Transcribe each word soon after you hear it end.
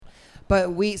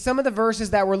But some of the verses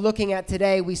that we're looking at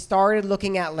today, we started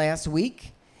looking at last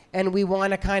week, and we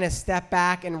want to kind of step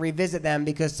back and revisit them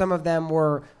because some of them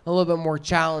were a little bit more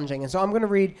challenging. And so I'm going to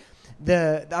read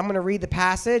the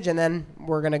passage, and then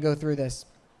we're going to go through this.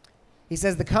 He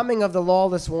says, "The coming of the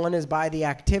lawless one is by the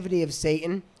activity of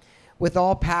Satan, with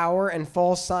all power and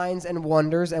false signs and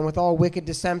wonders, and with all wicked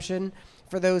deception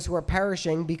for those who are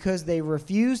perishing, because they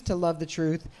refuse to love the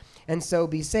truth and so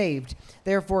be saved.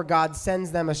 Therefore God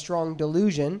sends them a strong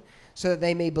delusion, so that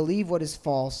they may believe what is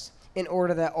false, in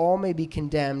order that all may be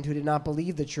condemned who did not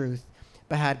believe the truth,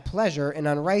 but had pleasure in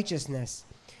unrighteousness.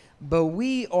 But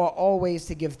we ought always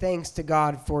to give thanks to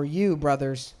God for you,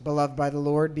 brothers, beloved by the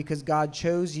Lord, because God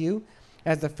chose you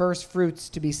as the first fruits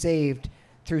to be saved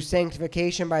through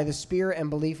sanctification by the Spirit and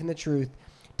belief in the truth.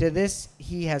 To this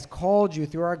he has called you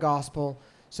through our gospel,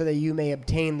 so that you may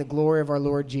obtain the glory of our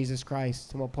Lord Jesus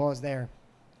Christ." And we'll pause there.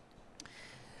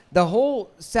 The whole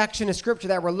section of scripture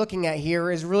that we're looking at here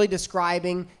is really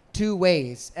describing two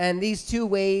ways. And these two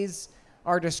ways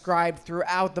are described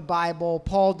throughout the Bible.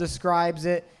 Paul describes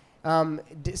it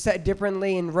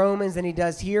differently in Romans than he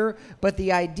does here. But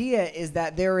the idea is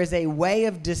that there is a way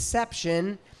of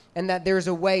deception and that there's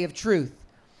a way of truth.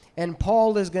 And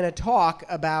Paul is going to talk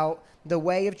about the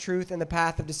way of truth and the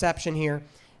path of deception here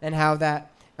and how that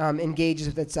engages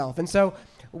with itself. And so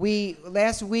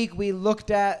last week we looked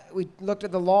at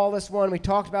the lawless one. We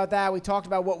talked about that. We talked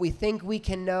about what we think we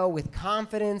can know with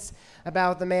confidence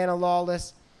about the man of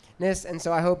lawlessness. And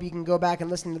so I hope you can go back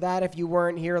and listen to that if you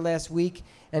weren't here last week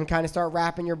and kind of start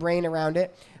wrapping your brain around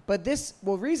it. But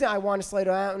reason I want to slow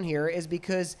down here is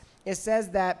because it says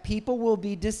that people will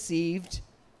be deceived.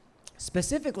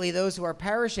 Specifically, those who are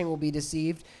perishing will be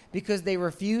deceived because they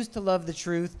refuse to love the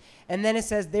truth. And then it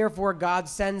says, therefore, God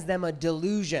sends them a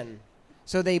delusion,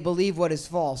 so they believe what is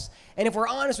false. And if we're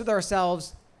honest with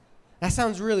ourselves, that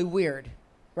sounds really weird,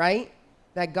 right?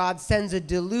 That God sends a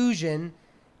delusion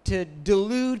to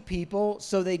delude people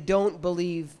so they don't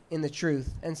believe in the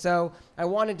truth. And so I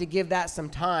wanted to give that some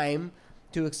time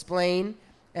to explain,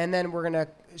 and then we're going to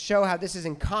show how this is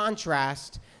in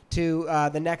contrast to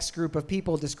the next group of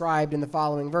people described in the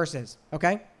following verses,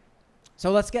 okay? So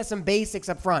let's get some basics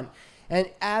up front. And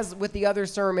as with the other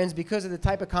sermons, because of the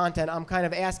type of content, I'm kind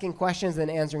of asking questions and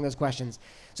answering those questions.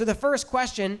 So the first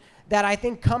question that I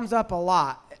think comes up a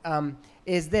lot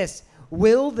is this: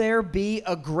 will there be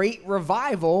a great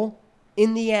revival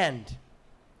in the end?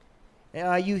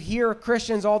 You hear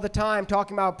Christians all the time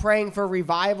talking about praying for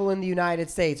revival in the United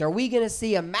States. Are we going to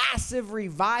see a massive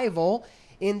revival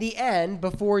in the end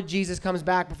before Jesus comes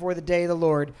back, before the day of the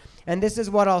Lord? And this is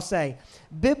what I'll say.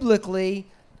 Biblically,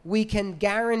 we can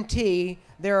guarantee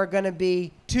there are going to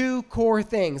be two core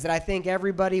things that I think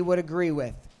everybody would agree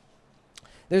with.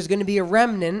 There's going to be a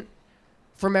remnant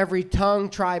from every tongue,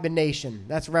 tribe, and nation.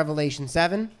 That's Revelation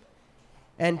 7.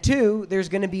 And two, there's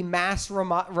going to be mass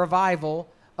revival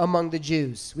among the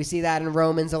Jews. We see that in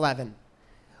Romans 11.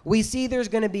 We see there's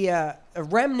going to be a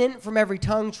remnant from every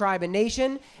tongue, tribe, and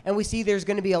nation, and we see there's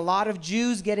going to be a lot of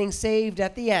Jews getting saved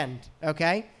at the end,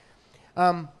 okay?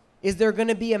 Is there going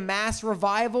to be a mass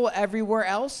revival everywhere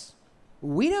else?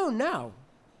 We don't know.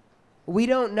 We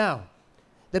don't know.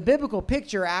 The biblical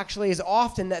picture actually is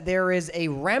often that there is a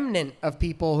remnant of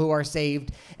people who are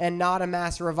saved and not a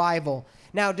mass revival.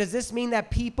 Now, does this mean that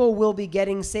people will be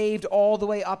getting saved all the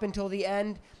way up until the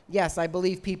end? Yes, I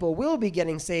believe people will be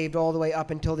getting saved all the way up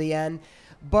until the end.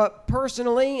 But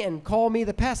personally, and call me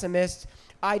the pessimist,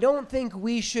 I don't think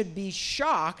we should be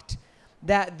shocked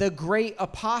that the great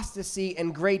apostasy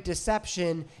and great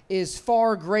deception is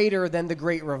far greater than the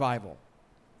great revival.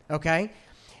 Okay?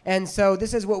 And so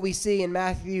this is what we see in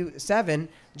Matthew 7.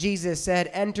 Jesus said,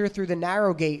 "Enter through the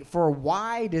narrow gate, for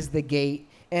wide is the gate,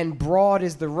 and broad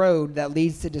is the road that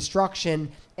leads to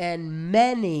destruction, and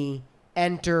many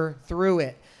enter through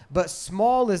it. But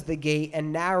small is the gate,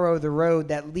 and narrow the road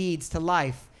that leads to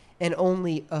life, and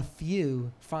only a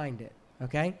few find it."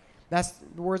 Okay? That's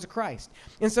the words of Christ.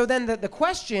 And so then the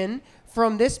question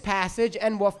from this passage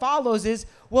and what follows is,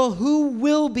 well, who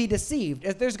will be deceived?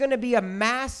 If there's going to be a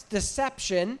mass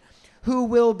deception, who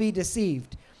will be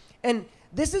deceived? And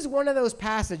this is one of those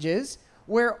passages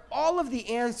where all of the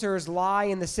answers lie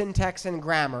in the syntax and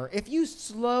grammar. If you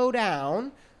slow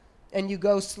down and you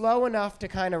go slow enough to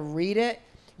kind of read it,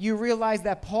 you realize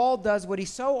that Paul does what he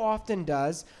so often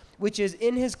does, which is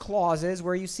in his clauses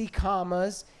where you see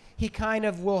commas, he kind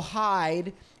of will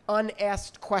hide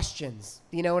unasked questions.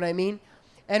 You know what I mean?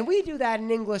 And we do that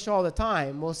in English all the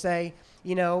time. We'll say,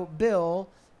 Bill,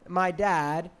 my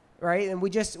dad, right? And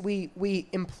we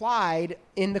implied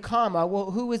in the comma,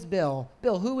 well, who is Bill?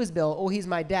 Bill, who is Bill? Oh, he's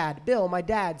my dad. Bill, my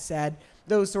dad said,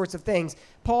 those sorts of things.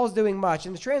 Paul's doing much,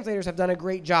 and the translators have done a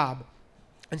great job.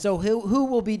 And so who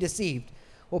will be deceived?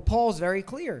 Well, Paul's very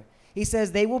clear. He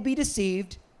says they will be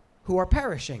deceived who are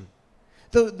perishing.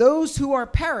 Those who are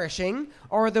perishing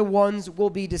are the ones will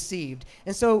be deceived.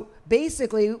 And so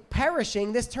basically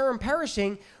perishing, this term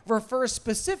perishing refers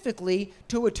specifically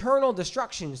to eternal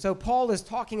destruction. So Paul is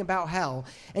talking about hell,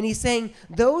 and he's saying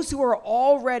those who are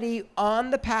already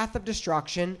on the path of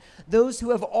destruction, those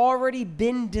who have already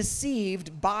been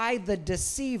deceived by the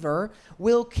deceiver,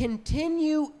 will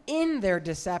continue in their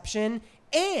deception,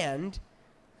 and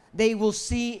they will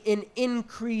see an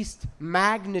increased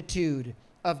magnitude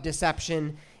of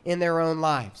deception in their own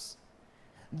lives.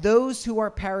 Those who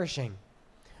are perishing,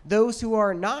 those who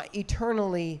are not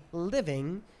eternally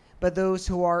living, but those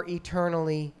who are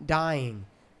eternally dying,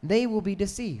 they will be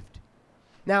deceived.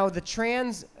 Now,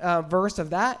 the verse of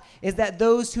that is that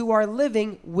those who are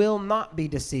living will not be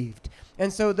deceived.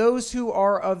 And so those who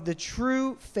are of the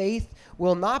true faith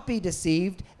will not be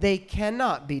deceived. They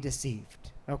cannot be deceived.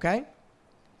 Okay?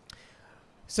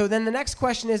 So then the next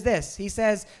question is this. He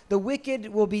says, the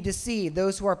wicked will be deceived.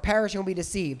 Those who are perishing will be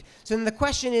deceived. So then the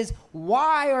question is,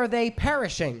 why are they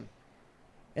perishing?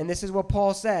 And this is what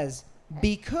Paul says,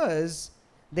 because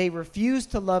they refuse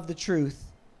to love the truth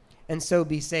and so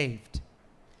be saved.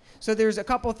 So there's a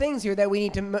couple things here that we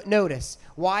need to notice.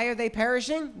 Why are they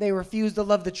perishing? They refuse to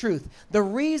love the truth. The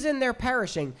reason they're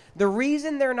perishing, the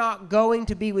reason they're not going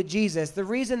to be with Jesus, the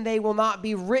reason they will not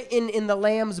be written in the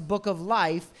Lamb's book of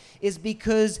life is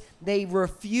because they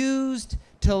refused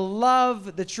to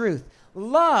love the truth.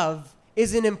 Love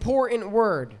is an important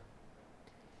word.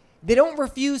 They don't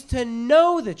refuse to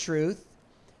know the truth.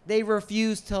 They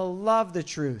refuse to love the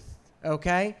truth,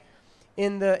 okay?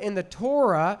 In the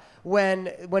Torah,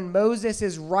 when Moses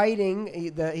is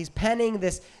writing, he's penning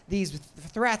these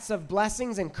threats of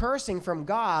blessings and cursing from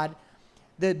God,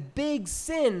 the big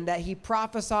sin that he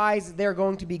prophesies they're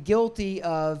going to be guilty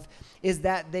of is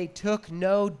that they took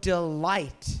no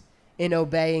delight in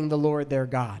obeying the Lord their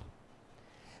God.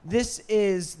 This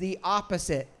is the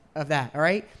opposite of that, all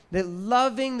right? That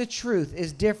loving the truth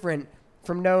is different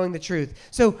from knowing the truth.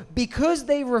 So because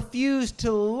they refuse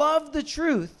to love the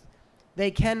truth, they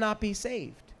cannot be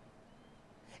saved.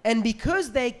 And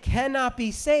because they cannot be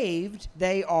saved,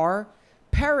 they are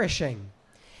perishing.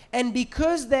 And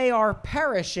because they are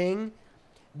perishing,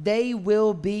 they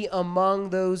will be among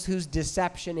those whose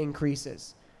deception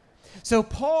increases. So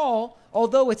Paul,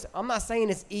 although I'm not saying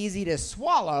it's easy to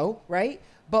swallow, right?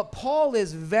 But Paul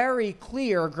is very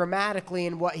clear grammatically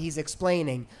in what he's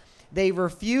explaining. They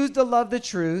refuse to love the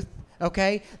truth.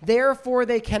 Okay, therefore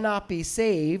they cannot be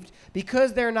saved.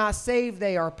 Because they're not saved,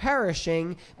 they are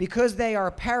perishing. Because they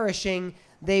are perishing,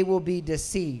 they will be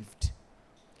deceived.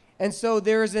 And so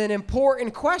there's an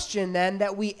important question then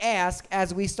that we ask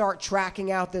as we start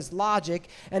tracking out this logic.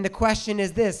 And the question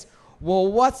is this: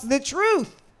 well, what's the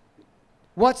truth?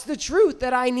 What's the truth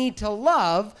that I need to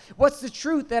love? What's the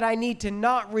truth that I need to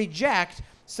not reject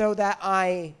so that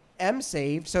I am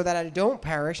saved, so that I don't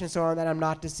perish, and so that I'm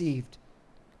not deceived?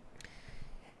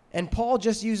 And Paul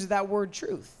just uses that word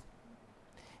truth.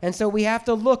 And so we have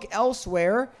to look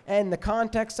elsewhere in the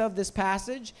context of this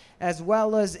passage, as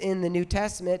well as in the New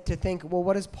Testament, to think, well,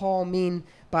 what does Paul mean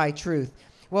by truth?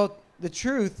 Well, the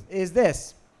truth is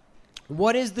this.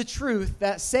 What is the truth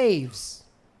that saves?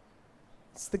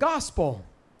 It's the gospel.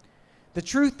 The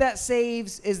truth that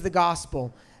saves is the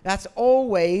gospel. That's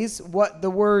always what the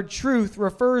word truth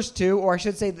refers to, or I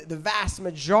should say the vast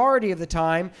majority of the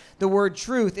time, the word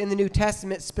truth in the New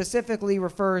Testament specifically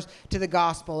refers to the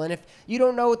gospel. And if you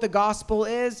don't know what the gospel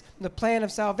is, the plan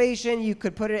of salvation, you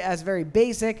could put it as very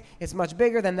basic. It's much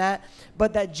bigger than that.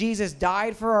 But that Jesus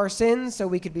died for our sins so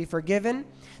we could be forgiven,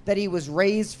 that he was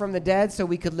raised from the dead so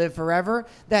we could live forever,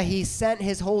 that he sent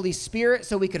his Holy Spirit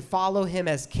so we could follow him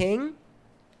as king,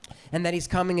 and that he's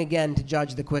coming again to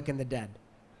judge the quick and the dead.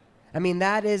 I mean,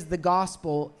 that is the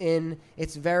gospel in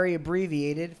its very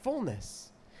abbreviated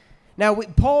fullness. Now,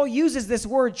 Paul uses this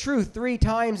word truth 3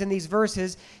 times in these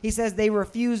verses. He says they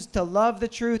refused to love the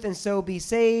truth and so be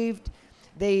saved.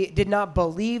 They did not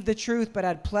believe the truth but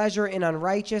had pleasure in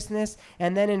unrighteousness.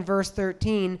 And then in verse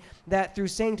 13, that through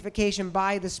sanctification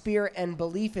by the Spirit and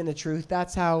belief in the truth,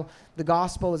 that's how the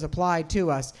gospel is applied to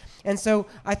us. And so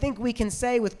I think we can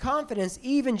say with confidence,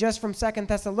 even just from 2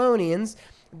 Thessalonians,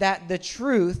 that the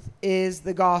truth is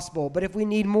the gospel. But if we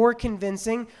need more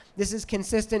convincing, this is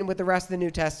consistent with the rest of the New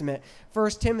Testament.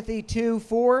 1 Timothy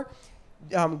 2:4,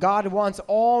 God wants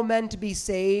all men to be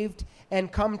saved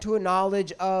and come to a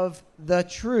knowledge of the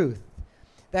truth.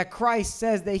 That Christ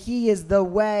says that he is the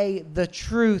way, the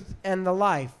truth, and the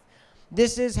life.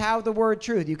 This is how the word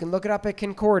truth, you can look it up at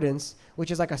Concordance,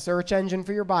 which is like a search engine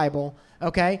for your Bible,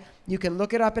 okay? You can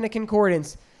look it up in a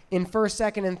concordance in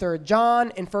 1st, 2nd, and 3rd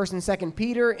John, in 1st and 2nd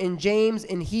Peter, in James,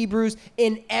 in Hebrews,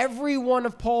 in every one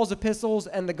of Paul's epistles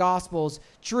and the Gospels.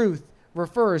 Truth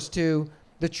refers to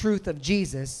the truth of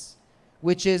Jesus,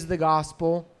 which is the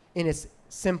gospel in its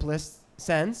simplest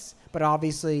sense, but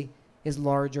obviously is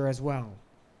larger as well.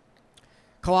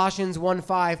 Colossians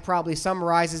 1:5 probably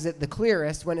summarizes it the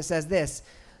clearest when it says this: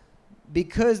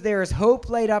 because there is hope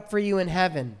laid up for you in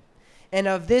heaven, and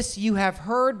of this you have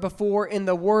heard before in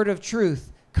the word of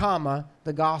truth, comma,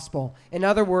 the gospel. In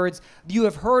other words, you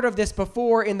have heard of this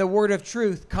before in the word of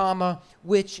truth, comma,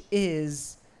 which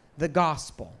is the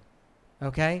gospel.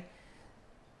 Okay?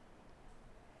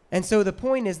 And so the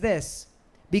point is this: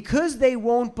 because they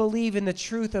won't believe in the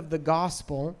truth of the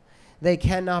gospel, they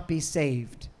cannot be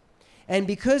saved. And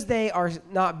because they are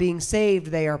not being saved,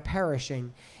 they are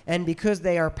perishing. And because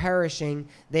they are perishing,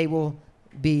 they will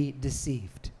be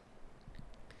deceived.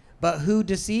 But who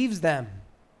deceives them?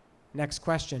 Next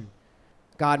question.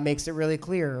 God makes it really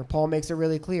clear, or Paul makes it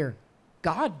really clear.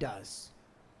 God does.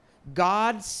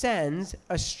 God sends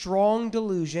a strong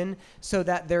delusion so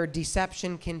that their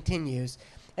deception continues.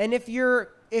 And if you're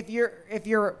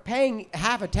paying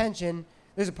half attention,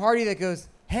 there's a party that goes,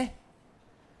 "Huh?"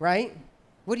 Right?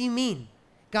 What do you mean?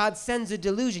 God sends a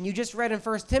delusion. You just read in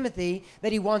 1 Timothy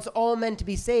that he wants all men to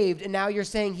be saved, and now you're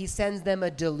saying he sends them a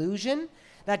delusion?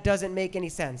 That doesn't make any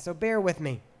sense. So bear with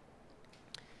me.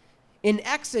 In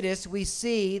Exodus, we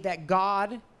see that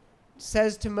God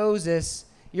says to Moses,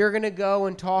 you're going to go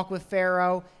and talk with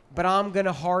Pharaoh, but I'm going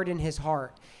to harden his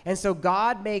heart. And so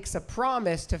God makes a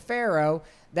promise to Pharaoh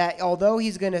that although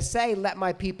he's going to say, let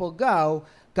my people go,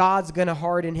 God's going to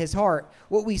harden his heart.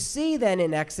 What we see then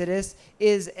in Exodus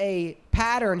is a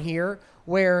pattern here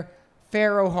where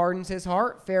Pharaoh hardens his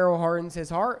heart, Pharaoh hardens his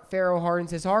heart, Pharaoh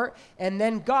hardens his heart, and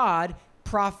then God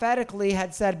prophetically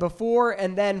had said before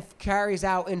and then carries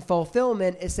out in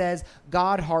fulfillment. It says,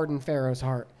 God hardened Pharaoh's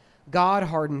heart. God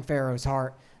hardened Pharaoh's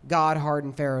heart. God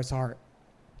hardened Pharaoh's heart.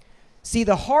 See,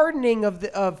 the hardening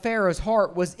of Pharaoh's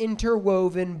heart was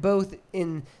interwoven both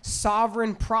in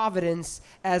sovereign providence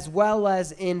as well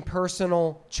as in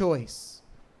personal choice.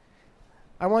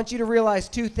 I want you to realize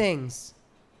two things.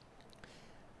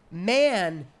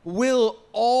 Man will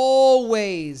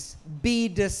always be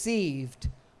deceived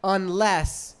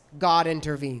unless God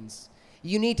intervenes.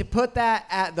 You need to put that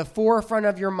at the forefront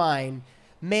of your mind.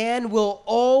 Man will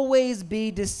always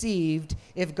be deceived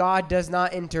if God does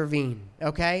not intervene,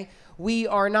 okay? We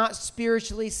are not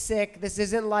spiritually sick. This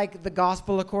isn't like the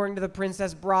gospel according to the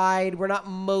Princess Bride. We're not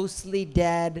mostly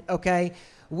dead, okay?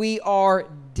 We are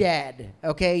dead,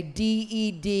 okay?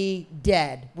 D-E-D,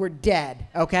 dead. We're dead,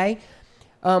 okay?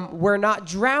 We're not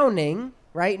drowning,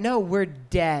 right? No, we're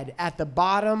dead. At the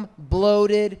bottom,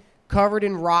 bloated, covered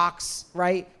in rocks,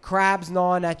 right? Crabs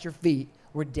gnawing at your feet.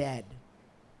 We're dead,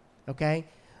 okay?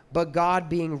 But God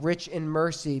being rich in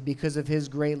mercy because of his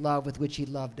great love with which he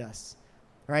loved us.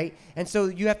 Right? And so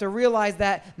you have to realize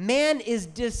that man is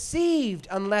deceived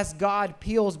unless God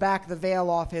peels back the veil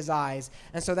off his eyes.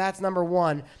 And so that's number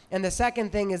one. And the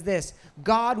second thing is this: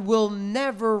 God will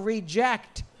never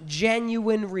reject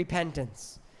genuine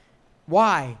repentance.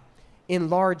 Why? In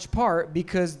large part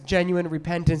because genuine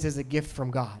repentance is a gift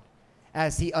from God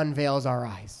as he unveils our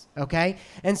eyes. Okay?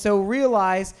 And so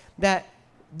realize that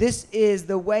this is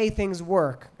the way things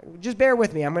work. Just bear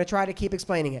with me. I'm going to try to keep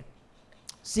explaining it.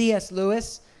 C.S.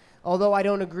 Lewis, although I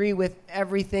don't agree with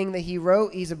everything that he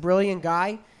wrote, he's a brilliant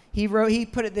guy. He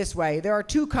put it this way: there are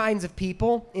two kinds of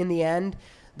people in the end: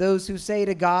 those who say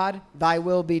to God, thy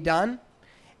will be done,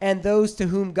 and those to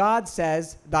whom God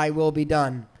says, thy will be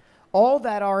done. All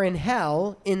that are in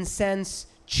hell, in sense,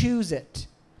 choose it.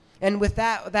 And with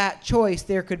that choice,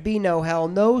 there could be no hell.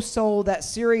 No soul that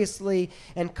seriously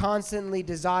and constantly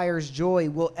desires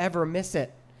joy will ever miss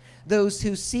it. Those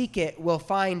who seek it will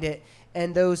find it,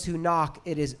 and those who knock,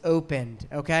 it is opened,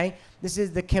 okay? This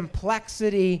is the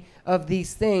complexity of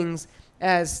these things.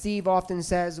 As Steve often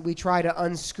says, we try to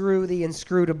unscrew the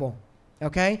inscrutable,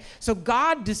 okay? So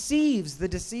God deceives the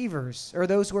deceivers, or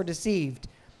those who are deceived.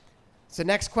 So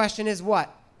next question is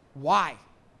what? Why?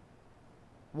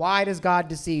 Why does God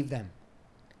deceive them?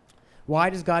 Why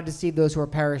does God deceive those who are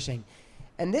perishing?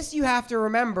 And this, you have to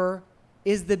remember,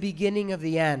 is the beginning of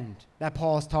the end that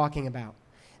Paul is talking about.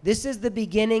 This is the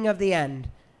beginning of the end.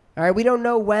 All right, we don't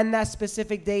know when that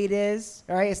specific date is.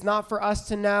 All right, it's not for us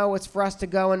to know. It's for us to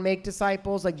go and make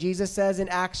disciples, like Jesus says in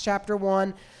Acts chapter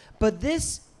 1. But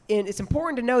it's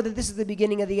important to know that this is the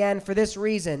beginning of the end for this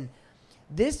reason.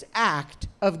 This act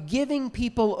of giving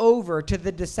people over to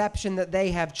the deception that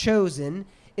they have chosen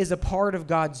is a part of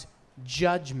God's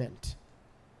judgment.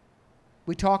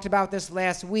 We talked about this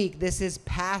last week. This is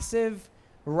passive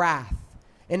wrath.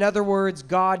 In other words,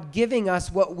 God giving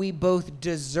us what we both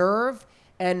deserve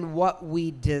and what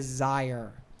we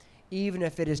desire, even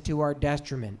if it is to our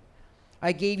detriment.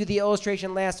 I gave you the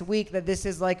illustration last week that this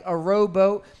is like a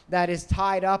rowboat that is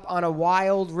tied up on a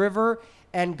wild river,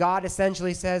 and God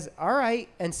essentially says, all right,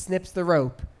 and snips the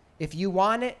rope. If you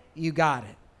want it, you got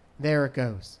it. There it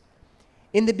goes.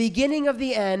 In the beginning of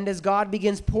the end, as God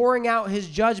begins pouring out his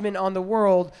judgment on the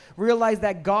world, realize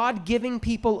that God giving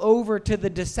people over to the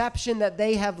deception that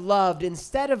they have loved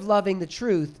instead of loving the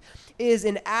truth is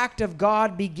an act of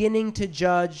God beginning to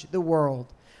judge the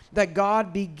world. That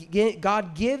God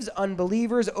gives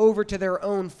unbelievers over to their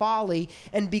own folly,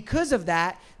 and because of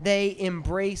that, they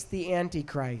embrace the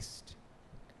Antichrist.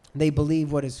 They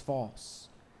believe what is false,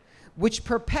 which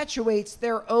perpetuates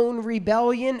their own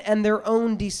rebellion and their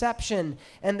own deception,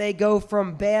 and they go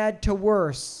from bad to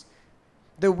worse.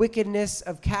 The wickedness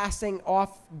of casting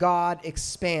off God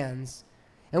expands.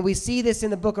 And we see this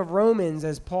in the book of Romans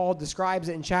as Paul describes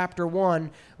it in chapter 1,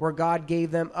 where God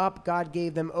gave them up, God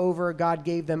gave them over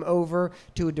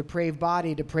to a depraved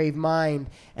body, depraved mind,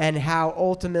 and how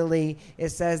ultimately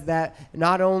it says that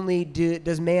not only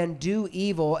does man do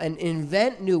evil and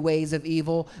invent new ways of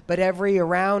evil, but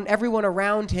everyone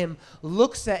around him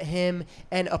looks at him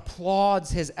and applauds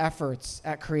his efforts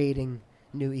at creating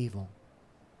new evil.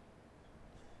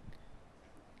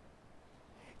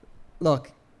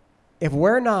 Look, if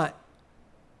we're not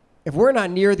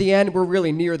near the end, we're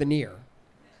really near the near.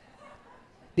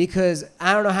 Because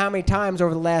I don't know how many times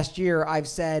over the last year I've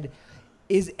said,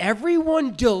 is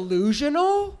everyone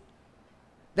delusional?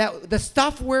 That the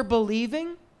stuff we're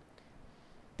believing?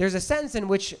 There's a sense in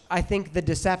which I think the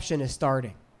deception is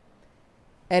starting.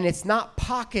 And it's not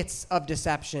pockets of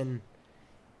deception.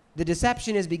 The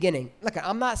deception is beginning. Look,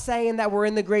 I'm not saying that we're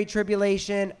in the Great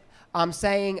Tribulation. I'm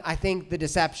saying I think the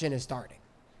deception is starting.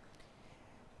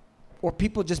 Or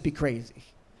people just be crazy.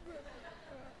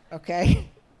 Okay?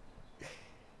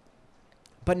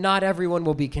 But not everyone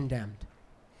will be condemned.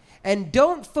 And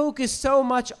don't focus so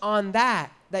much on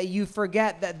that you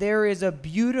forget that there is a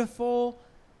beautiful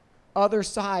other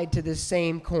side to this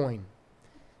same coin.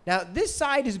 Now, this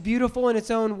side is beautiful in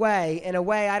its own way, in a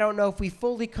way I don't know if we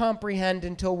fully comprehend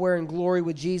until we're in glory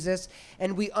with Jesus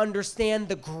and we understand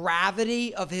the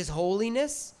gravity of his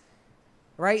holiness.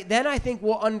 Right? Then I think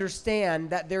we'll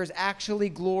understand that there's actually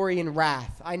glory in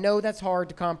wrath. I know that's hard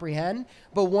to comprehend,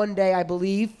 but one day I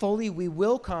believe fully we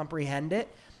will comprehend it.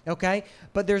 Okay?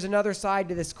 But there's another side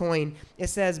to this coin. It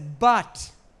says, but.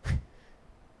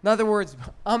 In other words,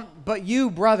 but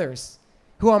you, brothers,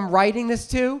 who I'm writing this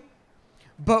to,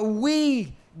 but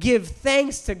we give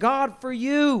thanks to God for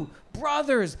you,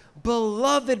 brothers,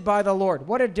 beloved by the Lord.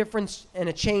 What a difference and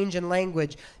a change in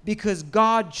language, because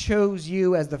God chose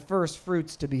you as the first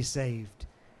fruits to be saved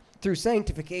through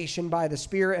sanctification by the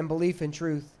Spirit and belief in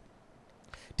truth.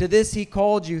 To this he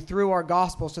called you through our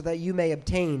gospel so that you may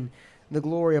obtain the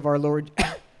glory of our Lord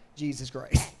Jesus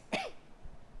Christ.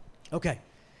 Okay.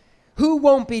 Who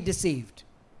won't be deceived?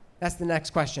 That's the next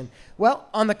question. Well,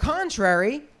 on the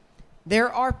contrary,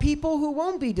 there are people who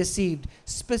won't be deceived.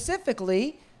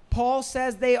 Specifically, Paul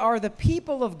says they are the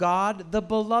people of God, the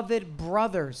beloved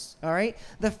brothers, all right?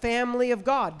 The family of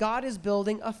God. God is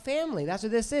building a family. That's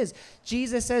what this is.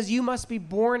 Jesus says you must be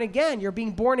born again. You're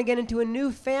being born again into a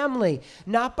new family,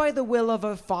 not by the will of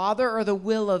a father or the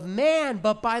will of man,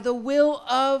 but by the will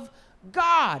of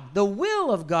God. The will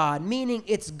of God, meaning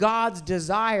it's God's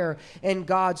desire and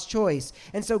God's choice.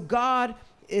 And so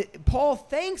Paul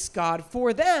thanks God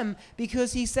for them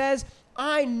because he says,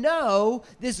 I know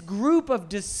this group of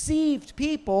deceived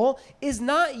people is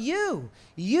not you.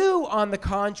 You, on the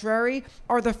contrary,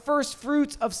 are the first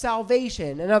fruits of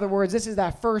salvation. In other words, this is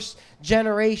that first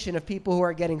generation of people who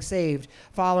are getting saved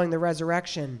following the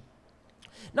resurrection.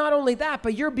 Not only that,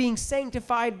 but you're being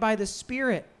sanctified by the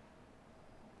Spirit.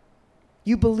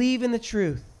 You believe in the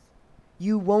truth.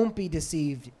 You won't be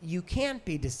deceived. You can't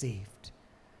be deceived.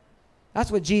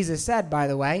 That's what Jesus said, by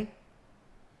the way.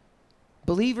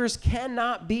 Believers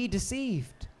cannot be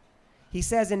deceived. He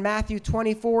says in Matthew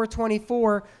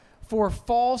 24:24, for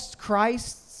false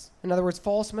Christs, in other words,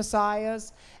 false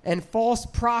messiahs, and false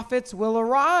prophets will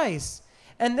arise,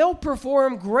 and they'll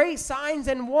perform great signs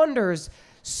and wonders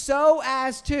so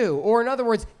as to, or in other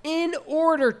words, in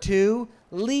order to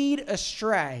lead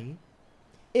astray,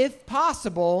 if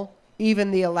possible,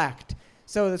 even the elect.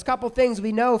 So there's a couple things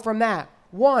we know from that.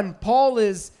 One, Paul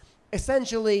is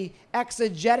essentially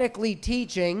exegetically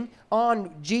teaching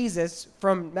on Jesus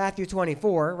from Matthew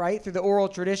 24, right, through the oral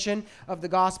tradition of the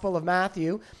Gospel of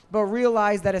Matthew, but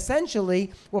realize that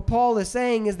essentially what Paul is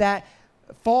saying is that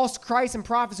false Christs and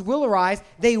prophets will arise.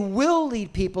 They will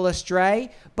lead people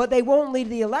astray, but they won't lead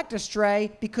the elect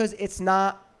astray because it's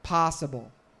not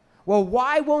possible. Well,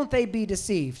 why won't they be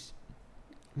deceived?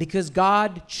 Because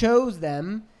God chose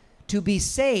them to be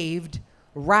saved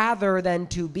rather than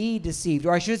to be deceived.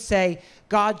 Or I should say,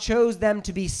 God chose them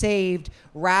to be saved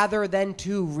rather than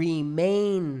to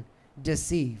remain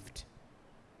deceived.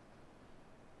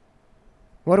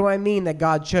 What do I mean that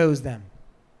God chose them?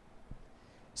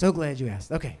 So glad you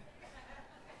asked. Okay.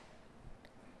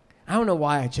 I don't know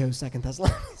why I chose 2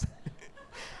 Thessalonians.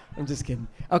 I'm just kidding.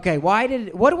 Okay, what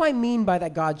do I mean by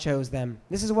that God chose them?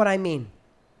 This is what I mean.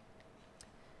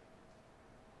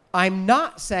 I'm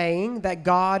not saying that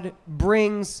God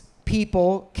brings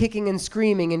people kicking and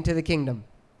screaming into the kingdom.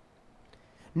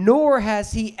 Nor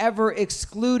has he ever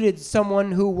excluded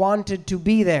someone who wanted to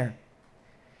be there.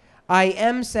 I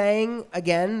am saying,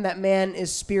 again, that man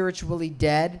is spiritually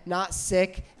dead, not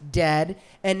sick, dead.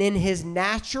 And in his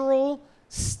natural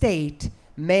state,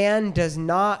 man does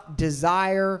not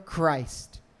desire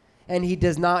Christ. And he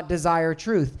does not desire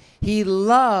truth. He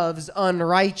loves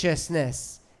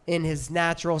unrighteousness in his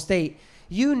natural state.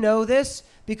 You know this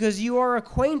because you are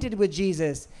acquainted with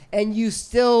Jesus and you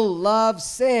still love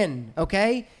sin,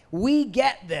 okay? We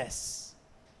get this.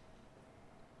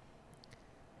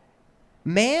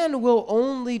 Man will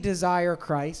only desire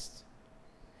Christ.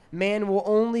 Man will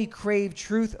only crave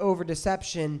truth over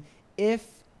deception if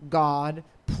God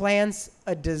plants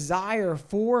a desire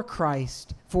for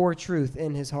Christ, for truth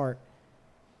in his heart.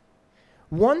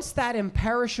 Once that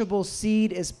imperishable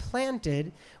seed is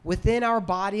planted within our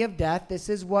body of death, this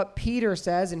is what Peter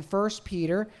says in 1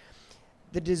 Peter,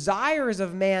 the desires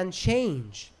of man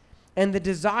change, and the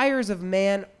desires of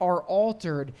man are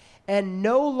altered, and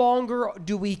no longer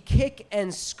do we kick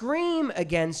and scream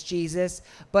against Jesus,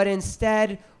 but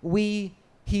instead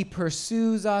he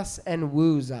pursues us and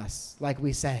woos us, like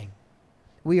we sang.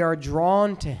 We are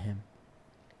drawn to him.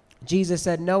 Jesus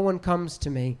said, "No one comes to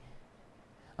me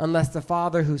unless the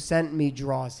Father who sent me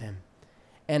draws him,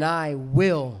 and I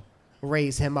will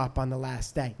raise him up on the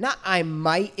last day." Not I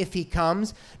might if he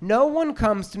comes. No one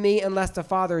comes to me unless the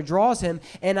Father draws him,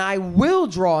 and I will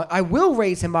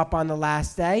raise him up on the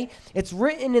last day. It's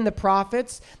written in the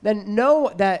prophets that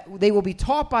know that they will be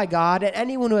taught by God, and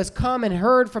anyone who has come and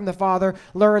heard from the Father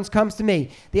comes to me.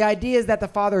 The idea is that the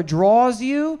Father draws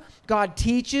you, God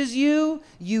teaches you,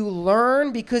 you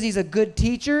learn because he's a good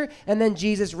teacher, and then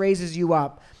Jesus raises you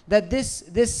up. That this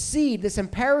seed, this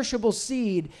imperishable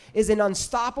seed, is an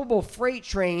unstoppable freight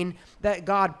train that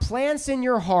God plants in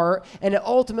your heart, and it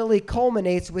ultimately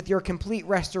culminates with your complete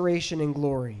restoration and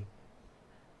glory.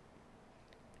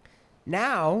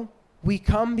 Now, we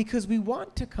come because we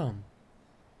want to come.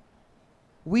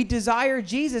 We desire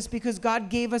Jesus because God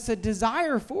gave us a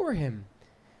desire for him.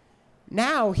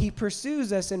 Now, he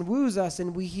pursues us and woos us,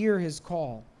 and we hear his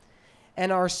call. And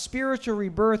our spiritual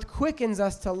rebirth quickens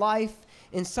us to life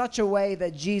in such a way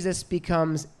that Jesus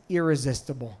becomes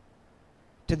irresistible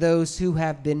to those who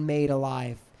have been made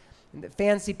alive. In the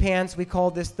fancy pants, we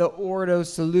call this the Ordo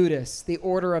Salutis, the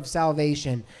order of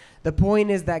salvation. The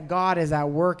point is that God is at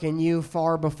work in you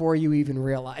far before you even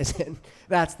realize it.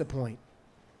 That's the point.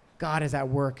 God is at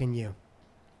work in you.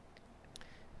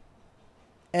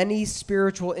 Any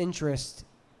spiritual interest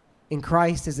in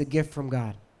Christ is a gift from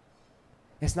God.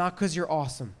 It's not because you're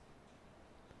awesome.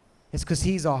 It's because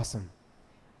he's awesome.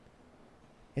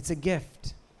 It's a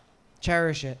gift.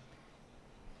 Cherish it.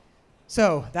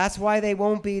 So that's why they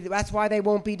won't be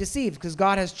deceived, because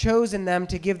God has chosen them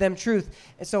to give them truth.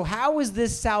 And so how is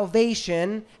this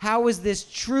salvation, how is this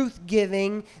truth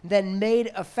giving then made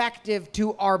effective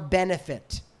to our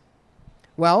benefit?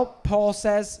 Well, Paul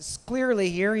says clearly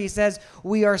here, he says,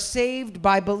 we are saved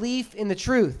by belief in the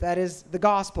truth. That is the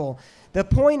gospel. The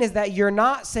point is that you're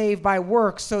not saved by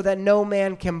works so that no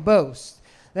man can boast.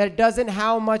 That it doesn't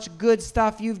how much good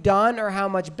stuff you've done or how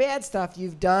much bad stuff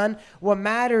you've done. What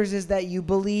matters is that you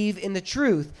believe in the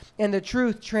truth, and the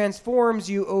truth transforms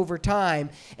you over time.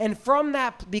 And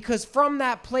because from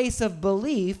that place of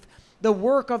belief, the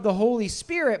work of the Holy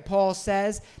Spirit, Paul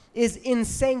says, is in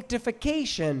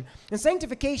sanctification. And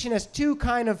sanctification has two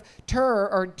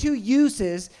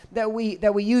uses that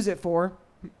we use it for.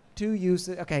 Two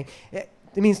uses. Okay, it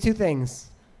means two things.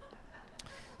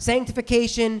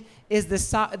 Sanctification is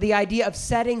the idea of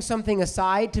setting something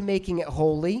aside to making it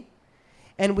holy.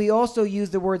 And we also use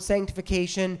the word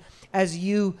sanctification as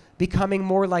you becoming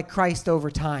more like Christ over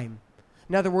time.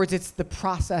 In other words, it's the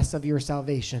process of your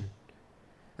salvation.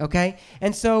 Okay?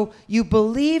 And so you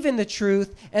believe in the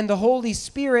truth, and the Holy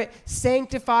Spirit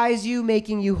sanctifies you,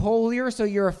 making you holier so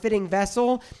you're a fitting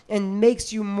vessel, and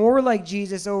makes you more like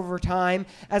Jesus over time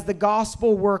as the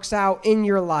gospel works out in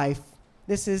your life.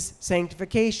 This is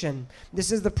sanctification.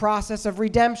 This is the process of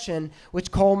redemption, which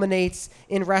culminates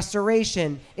in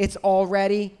restoration. It's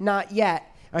already, not yet.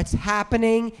 It's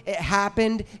happening, it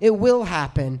happened, it will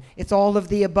happen. It's all of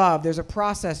the above. There's a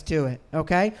process to it,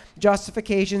 okay?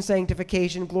 Justification,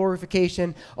 sanctification,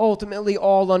 glorification, ultimately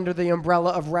all under the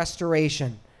umbrella of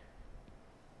restoration.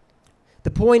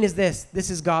 The point is this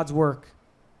is God's work,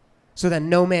 so that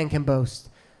no man can boast.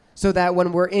 So that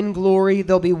when we're in glory,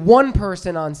 there'll be one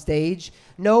person on stage.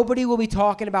 Nobody will be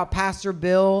talking about Pastor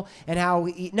Bill and how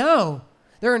we eat. No,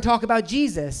 they're going to talk about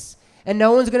Jesus. And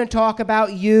no one's going to talk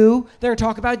about you. They're going to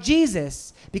talk about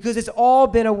Jesus, because it's all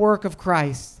been a work of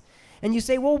Christ. And you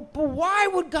say, well, but why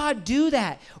would God do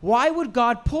that? Why would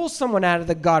God pull someone out of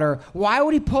the gutter? Why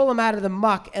would he pull them out of the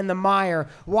muck and the mire?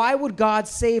 Why would God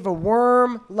save a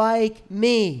worm like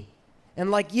me and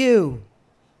like you?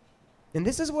 And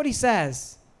this is what he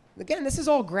says. Again, this is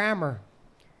all grammar.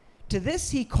 To this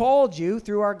he called you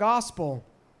through our gospel,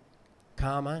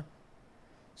 comma,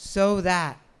 so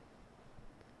that.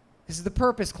 This is the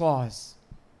purpose clause.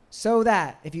 So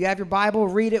that, if you have your Bible,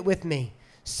 read it with me.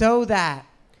 So that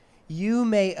you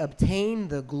may obtain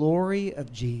the glory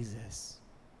of Jesus.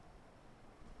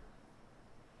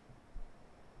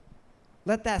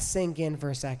 Let that sink in for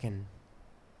a second.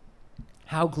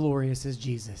 How glorious is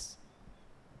Jesus?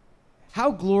 How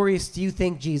glorious do you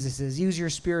think Jesus is? Use your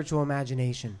spiritual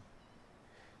imagination.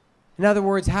 In other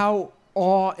words, how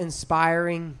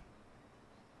awe-inspiring,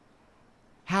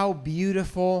 how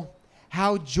beautiful,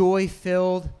 how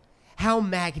joy-filled, how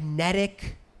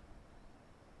magnetic.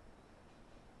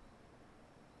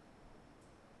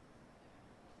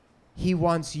 He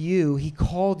wants you, he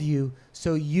called you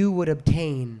so you would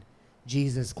obtain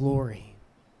Jesus' glory.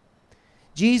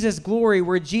 Jesus' glory,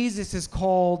 where Jesus is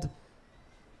called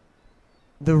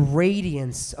the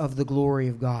radiance of the glory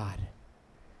of God.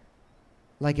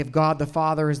 Like if God the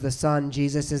Father is the sun,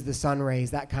 Jesus is the sun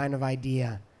rays, that kind of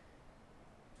idea.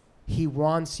 He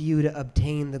wants you to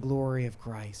obtain the glory of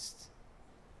Christ.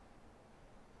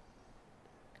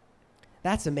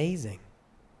 That's amazing.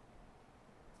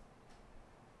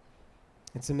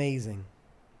 It's amazing.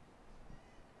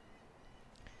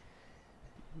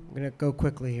 I'm going to go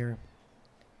quickly here.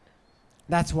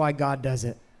 That's why God does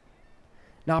it.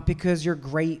 Not because you're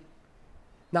great.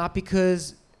 Not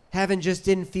because heaven just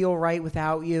didn't feel right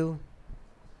without you.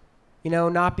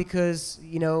 Not because,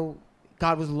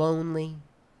 God was lonely.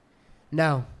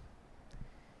 No.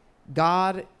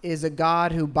 God is a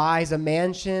God who buys a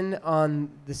mansion on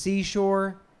the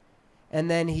seashore,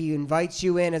 and then he invites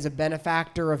you in as a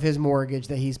benefactor of his mortgage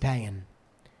that he's paying.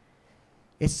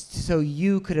 It's so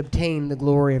you could obtain the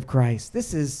glory of Christ. The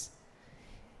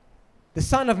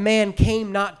Son of Man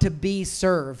came not to be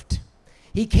served.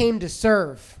 He came to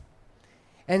serve.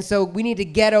 And so we need to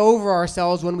get over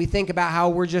ourselves when we think about how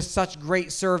we're just such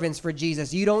great servants for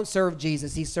Jesus. You don't serve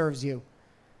Jesus. He serves you.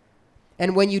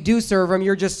 And when you do serve him,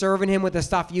 you're just serving him with the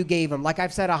stuff you gave him. Like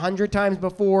I've said 100 times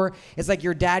before, it's like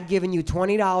your dad giving you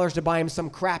 $20 to buy him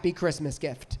some crappy Christmas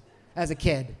gift as a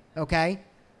kid, okay?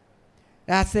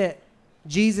 That's it.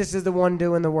 Jesus is the one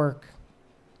doing the work.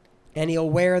 And he'll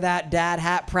wear that dad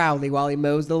hat proudly while he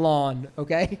mows the lawn,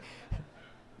 okay?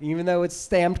 Even though it's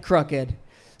stamped crooked.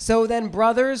 So then,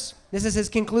 brothers, this is his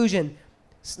conclusion.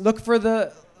 Look for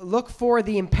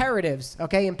the imperatives,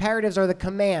 okay? Imperatives are the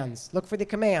commands. Look for the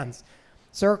commands.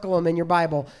 Circle them in your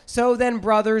Bible. So then,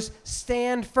 brothers,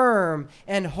 stand firm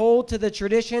and hold to the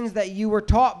traditions that you were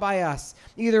taught by us,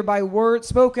 either by word,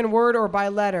 spoken word, or by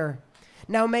letter.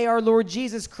 Now may our Lord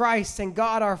Jesus Christ and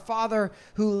God our Father,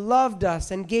 who loved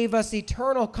us and gave us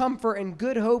eternal comfort and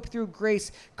good hope through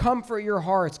grace, comfort your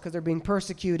hearts because they're being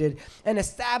persecuted, and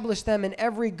establish them in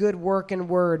every good work and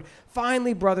word.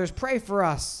 Finally, brothers, pray for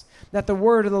us, that the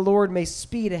word of the Lord may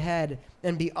speed ahead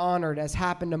and be honored as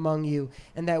happened among you,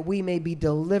 and that we may be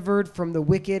delivered from the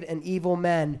wicked and evil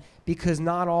men, because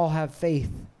not all have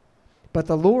faith. But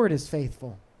the Lord is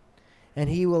faithful, and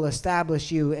he will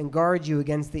establish you and guard you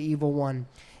against the evil one.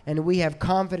 And we have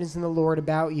confidence in the Lord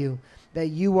about you, that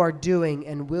you are doing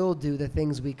and will do the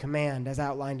things we command, as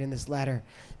outlined in this letter.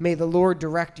 May the Lord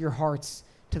direct your hearts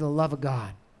to the love of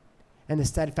God and the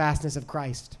steadfastness of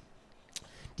Christ.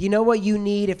 Do you know what you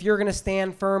need if you're going to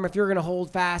stand firm, if you're going to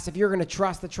hold fast, if you're going to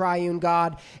trust the triune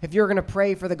God, if you're going to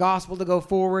pray for the gospel to go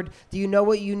forward? Do you know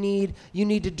what you need? You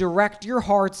need to direct your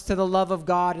hearts to the love of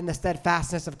God and the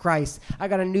steadfastness of Christ. I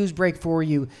got a news break for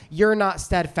you. You're not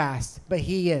steadfast, but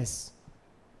he is.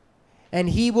 And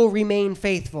he will remain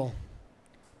faithful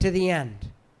to the end.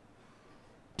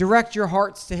 Direct your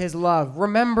hearts to his love.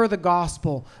 Remember the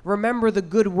gospel. Remember the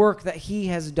good work that he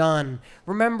has done.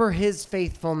 Remember his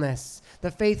faithfulness, the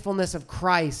faithfulness of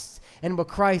Christ and what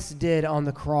Christ did on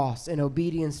the cross in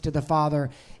obedience to the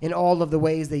Father in all of the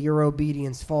ways that your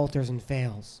obedience falters and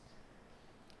fails.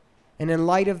 And in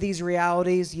light of these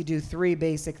realities, you do three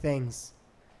basic things.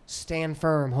 Stand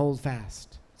firm, hold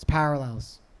fast. It's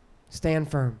parallels.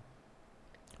 Stand firm.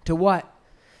 To what?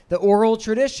 The oral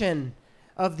tradition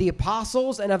of the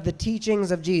apostles and of the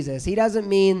teachings of Jesus. He doesn't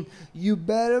mean you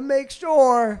better make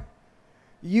sure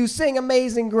you sing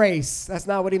Amazing Grace. That's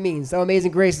not what he means. So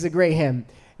Amazing Grace is a great hymn.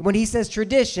 When he says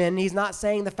tradition, he's not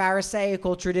saying the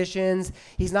Pharisaical traditions.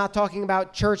 He's not talking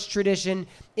about church tradition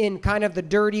in kind of the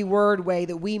dirty word way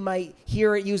that we might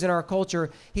hear it used in our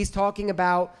culture. He's talking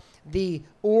about the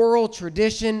oral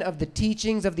tradition of the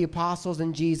teachings of the apostles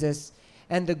and Jesus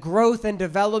and the growth and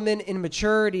development in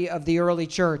maturity of the early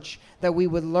church, that we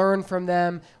would learn from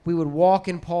them, we would walk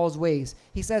in Paul's ways.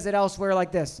 He says it elsewhere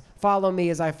like this: follow me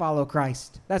as I follow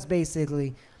Christ. That's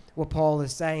basically what Paul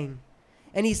is saying.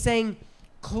 And he's saying,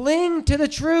 cling to the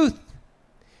truth.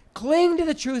 Cling to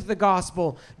the truth of the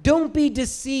gospel. Don't be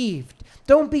deceived.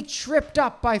 Don't be tripped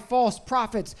up by false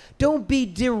prophets. Don't be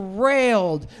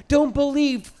derailed. Don't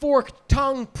believe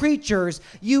forked-tongued preachers.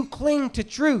 You cling to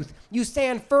truth. You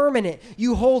stand firm in it.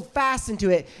 You hold fast into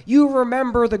it. You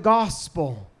remember the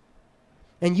gospel.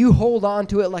 And you hold on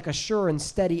to it like a sure and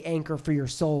steady anchor for your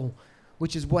soul,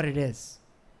 which is what it is.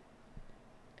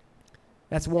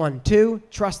 That's one. Two,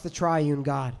 trust the triune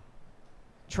God.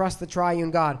 Trust the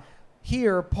triune God.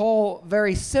 Here, Paul,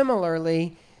 very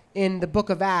similarly, in the book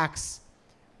of Acts,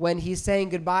 when he's saying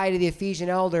goodbye to the Ephesian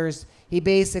elders, he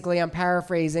basically, I'm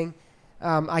paraphrasing,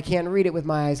 I can't read it with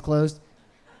my eyes closed.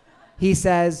 He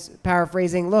says,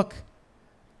 paraphrasing, look,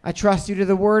 I trust you to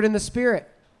the word and the spirit.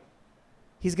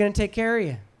 He's going to take care of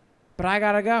you, but I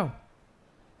got to go.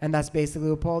 And that's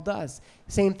basically what Paul does.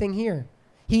 Same thing here.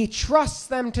 He trusts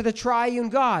them to the triune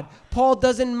God. Paul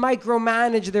doesn't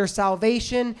micromanage their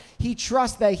salvation. He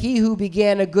trusts that he who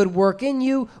began a good work in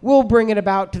you will bring it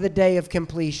about to the day of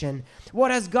completion.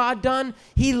 What has God done?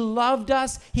 He loved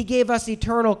us. He gave us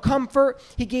eternal comfort.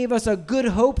 He gave us a good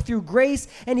hope through grace,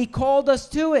 and he called us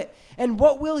to it. And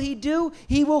what will he do?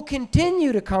 He will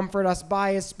continue to comfort us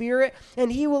by his Spirit,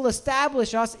 and he will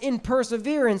establish us in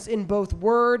perseverance in both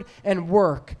word and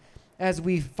work as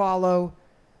we follow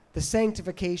the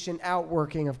sanctification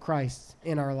outworking of Christ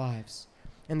in our lives.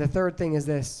 And the third thing is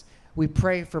this: we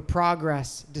pray for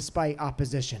progress despite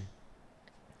opposition.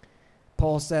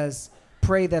 Paul says,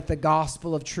 pray that the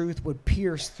gospel of truth would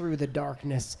pierce through the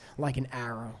darkness like an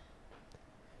arrow,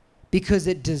 because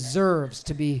it deserves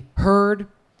to be heard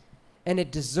and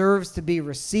it deserves to be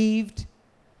received.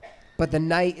 But the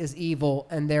night is evil,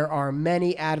 and there are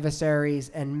many adversaries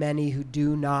and many who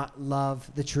do not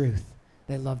love the truth.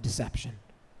 They love deception.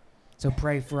 So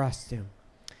pray for us too,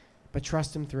 but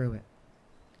trust him through it.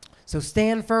 So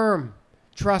stand firm,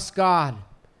 trust God,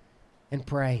 and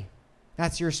pray.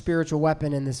 That's your spiritual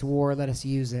weapon in this war. Let us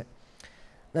use it.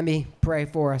 Let me pray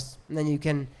for us, and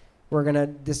then we're going to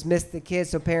dismiss the kids,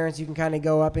 so parents, you can kind of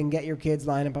go up and get your kids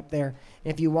lined up there.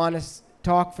 And if you want to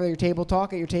talk for your table,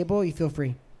 talk at your table, you feel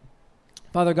free.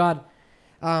 Father God,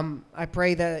 I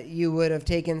pray that you would have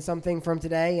taken something from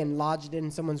today and lodged it in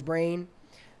someone's brain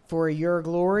for your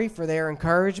glory, for their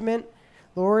encouragement,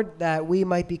 Lord, that we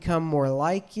might become more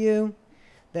like you,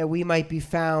 that we might be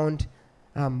found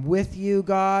with you,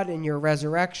 God, in your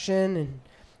resurrection, and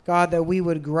God, that we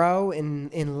would grow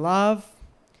in love,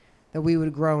 that we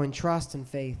would grow in trust and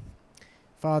faith.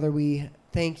 Father, we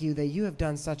thank you that you have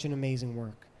done such an amazing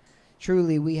work.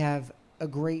 Truly, we have a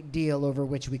great deal over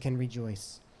which we can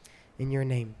rejoice. In your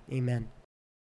name, amen.